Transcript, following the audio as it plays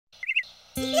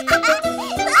In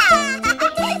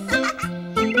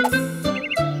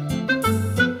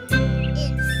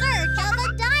search of a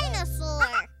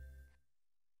dinosaur.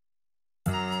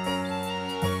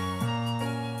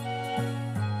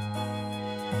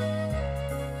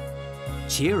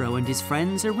 Chiro and his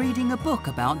friends are reading a book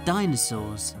about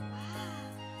dinosaurs.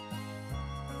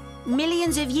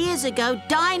 Millions of years ago,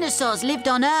 dinosaurs lived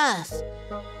on Earth.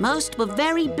 Most were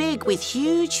very big with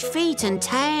huge feet and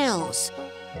tails.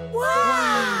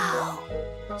 Wow!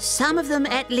 Some of them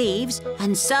ate leaves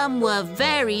and some were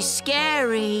very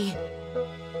scary.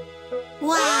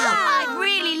 Wow! I'd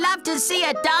really love to see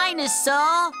a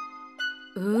dinosaur.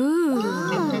 Ooh.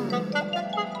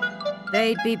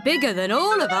 They'd be bigger than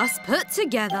all of us put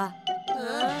together.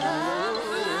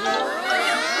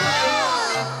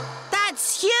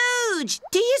 That's huge!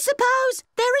 Do you suppose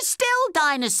there are still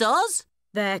dinosaurs?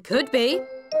 There could be.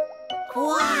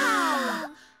 Wow!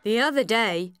 The other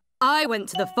day, I went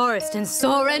to the forest and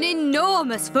saw an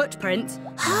enormous footprint.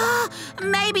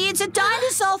 Maybe it's a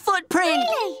dinosaur footprint.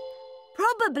 Really?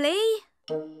 Probably.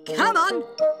 Come on,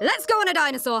 let's go on a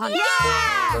dinosaur hunt.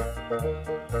 Yeah!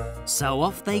 So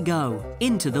off they go,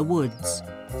 into the woods.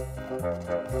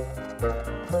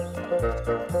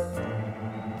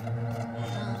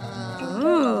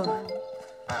 Ooh.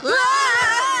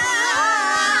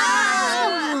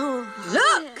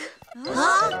 Look!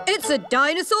 Huh? It's a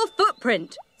dinosaur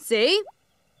footprint. See?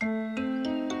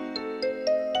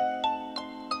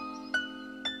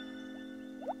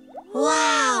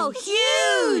 Wow,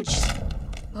 huge!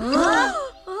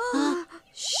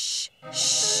 Shh,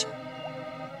 shh.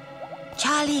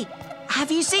 Charlie,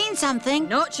 have you seen something?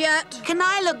 Not yet. Can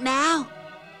I look now?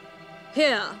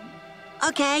 Here.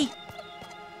 Okay.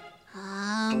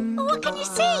 What can you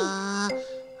see?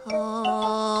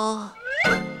 Oh.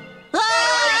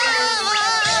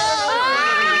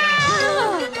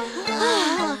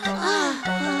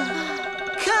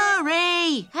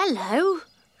 Curry! Hello.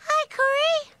 Hi,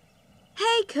 Curry.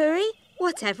 Hey, Curry.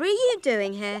 Whatever are you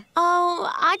doing here? Oh,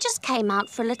 I just came out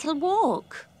for a little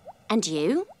walk. And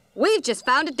you? We've just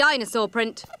found a dinosaur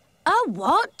print. Oh,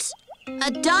 what?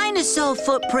 A dinosaur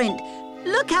footprint.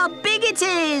 Look how big it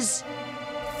is.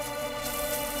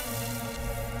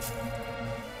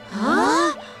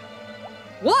 Huh?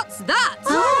 What's that?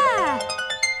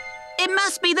 It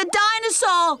must be the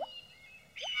dinosaur.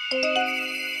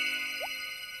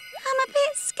 I'm a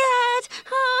bit scared.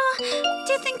 Oh,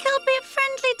 do you think I'll be a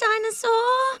friendly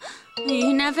dinosaur?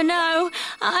 You never know.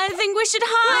 I think we should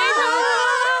hide.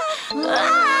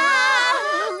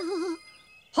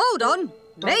 Hold on.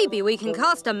 Maybe we can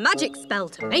cast a magic spell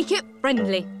to make it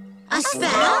friendly. A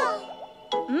spell?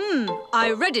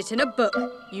 I read it in a book.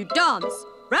 You dance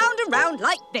round and round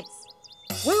like this.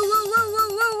 Woo, woo, woo, woo,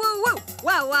 woo, woo, woo.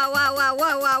 Wow, wow, wow, wow,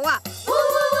 wow, wow, wow. Woo,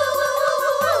 woo, woo, woo, woo,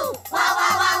 woo, woo. Wow,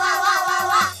 wow, wow, wow, wow, wow,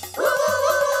 wow. Woo, woo,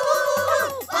 woo, woo, woo,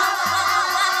 woo. Wow, wow, wow,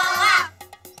 wow, wow,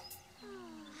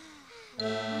 wow.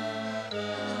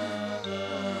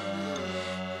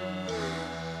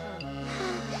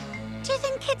 Do you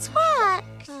think it's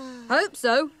worked? Hope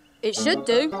so. It should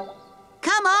do.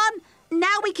 Come on.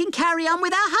 Now we can carry on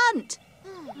with our hunt.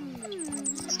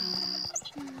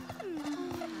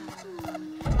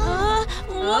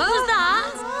 What was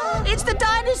that? It's the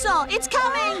dinosaur. It's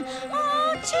coming.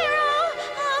 Oh, Chiro.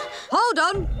 Hold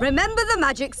on. Remember the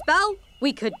magic spell?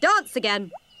 We could dance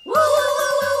again. Woo, woo,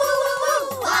 woo, woo, woo, woo,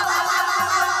 woo. Wow, wow, wow,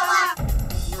 wow,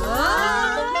 wow,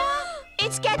 wow.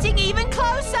 It's getting even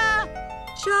closer.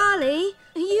 Charlie,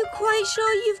 are you quite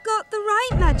sure you've got the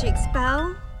right magic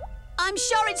spell? I'm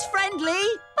sure it's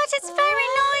friendly. But it's very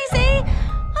noisy.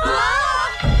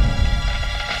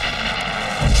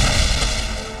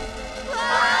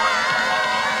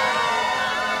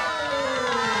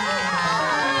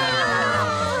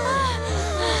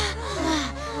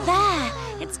 There,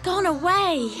 it's gone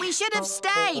away. We should have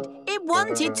stayed. It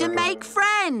wanted to make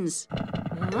friends.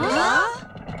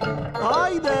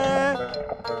 Hi there.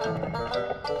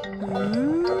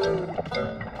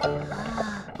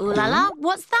 Ullala,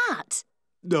 what's that?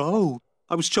 No,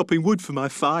 I was chopping wood for my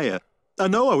fire. I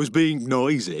know I was being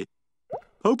noisy.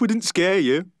 Hope I didn't scare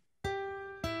you.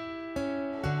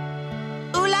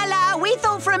 Ullala, we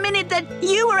thought for a minute that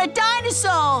you were a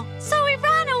dinosaur. So we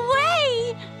ran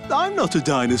away. I'm not a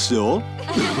dinosaur.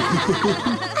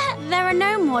 There are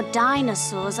no more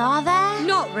dinosaurs, are there?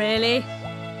 Not really.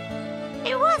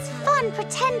 It was fun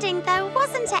pretending, though,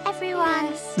 wasn't it,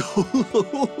 everyone? Woo, woo, woo,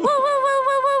 woo,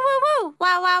 woo, woo, woo, woo.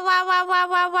 Wow, wow, wow, wow, wow,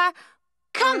 wow, wow.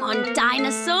 Come on,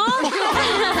 dinosaur.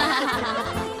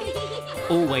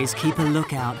 Always keep a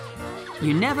lookout.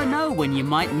 You never know when you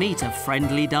might meet a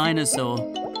friendly dinosaur.